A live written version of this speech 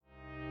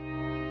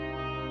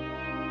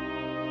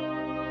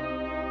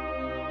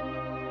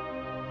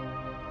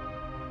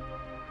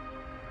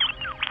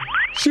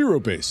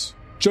Shiro Base,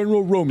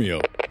 General Romeo,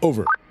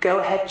 over. Go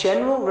ahead,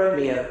 General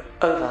Romeo,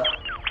 over.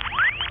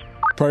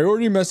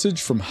 Priority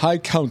message from High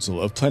Council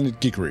of Planet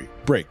Geekery,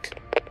 break.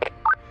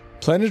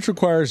 Planet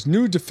requires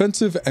new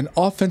defensive and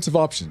offensive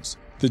options.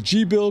 The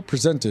G-Bill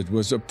presented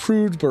was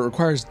approved but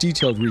requires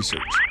detailed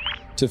research.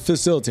 To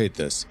facilitate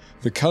this,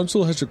 the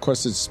Council has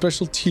requested a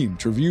special team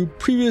to review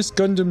previous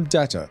Gundam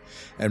data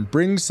and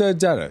bring said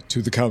data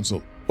to the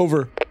Council.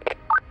 Over.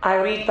 I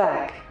read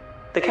back.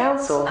 The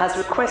Council has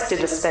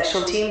requested a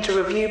special team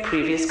to review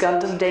previous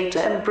Gundam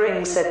data and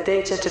bring said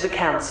data to the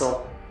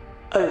Council.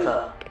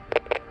 Over.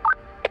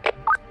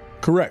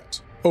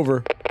 Correct.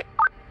 Over.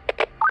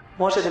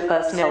 What are the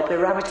personnel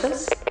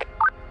parameters?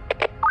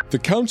 The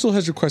Council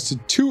has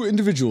requested 2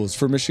 individuals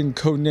for mission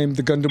codenamed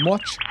the Gundam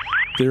Watch.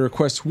 They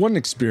request 1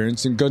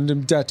 experience in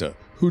Gundam data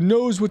who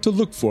knows what to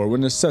look for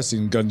when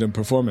assessing Gundam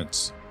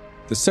performance.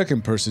 The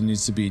second person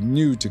needs to be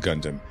new to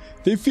Gundam.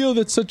 They feel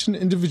that such an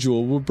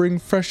individual will bring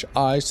fresh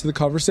eyes to the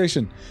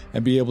conversation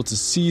and be able to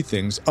see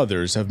things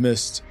others have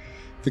missed.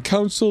 The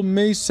Council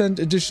may send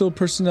additional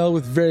personnel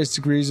with various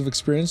degrees of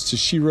experience to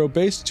Shiro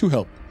Base to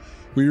help.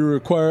 We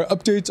require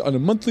updates on a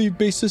monthly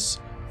basis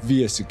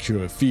via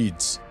secure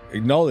feeds.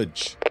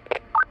 Acknowledge.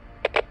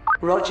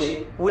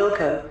 Roger,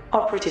 Wilco,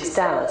 Operatives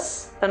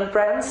Dallas, and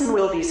Branson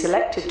will be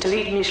selected to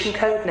lead mission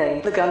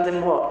codename the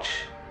Gundam Watch.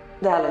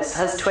 Dallas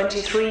has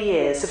 23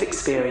 years of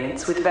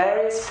experience with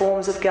various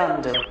forms of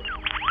Gundam.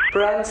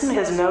 Branson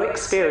has no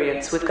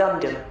experience with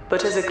Gundam,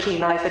 but has a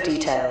keen eye for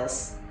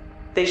details.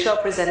 They shall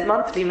present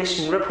monthly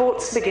mission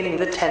reports beginning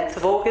the 10th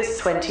of August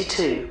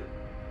 22.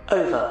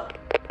 Over.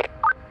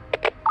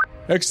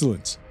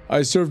 Excellent.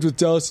 I served with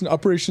Dallas in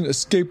Operation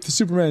Escape the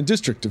Superman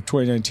District of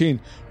 2019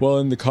 while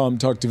in the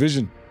Com-Talk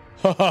Division.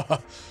 Ha ha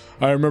ha!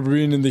 I remember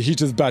being in the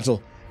heat of the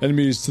battle,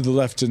 enemies to the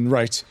left and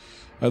right.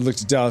 I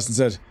looked at Dallas and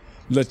said,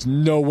 "Let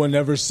no one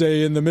ever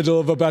say in the middle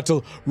of a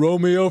battle,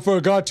 Romeo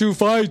forgot to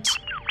fight!"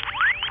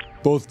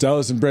 Both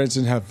Dallas and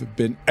Branson have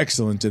been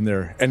excellent in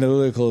their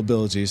analytical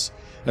abilities,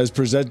 as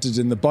presented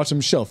in the Bottom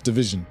Shelf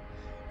Division.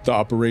 The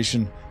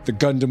operation, the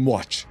Gundam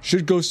Watch,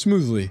 should go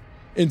smoothly.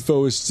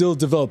 Info is still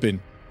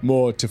developing.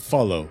 More to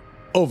follow.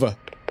 Over.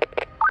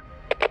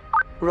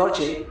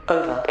 Roger,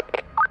 over.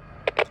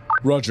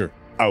 Roger,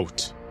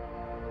 out.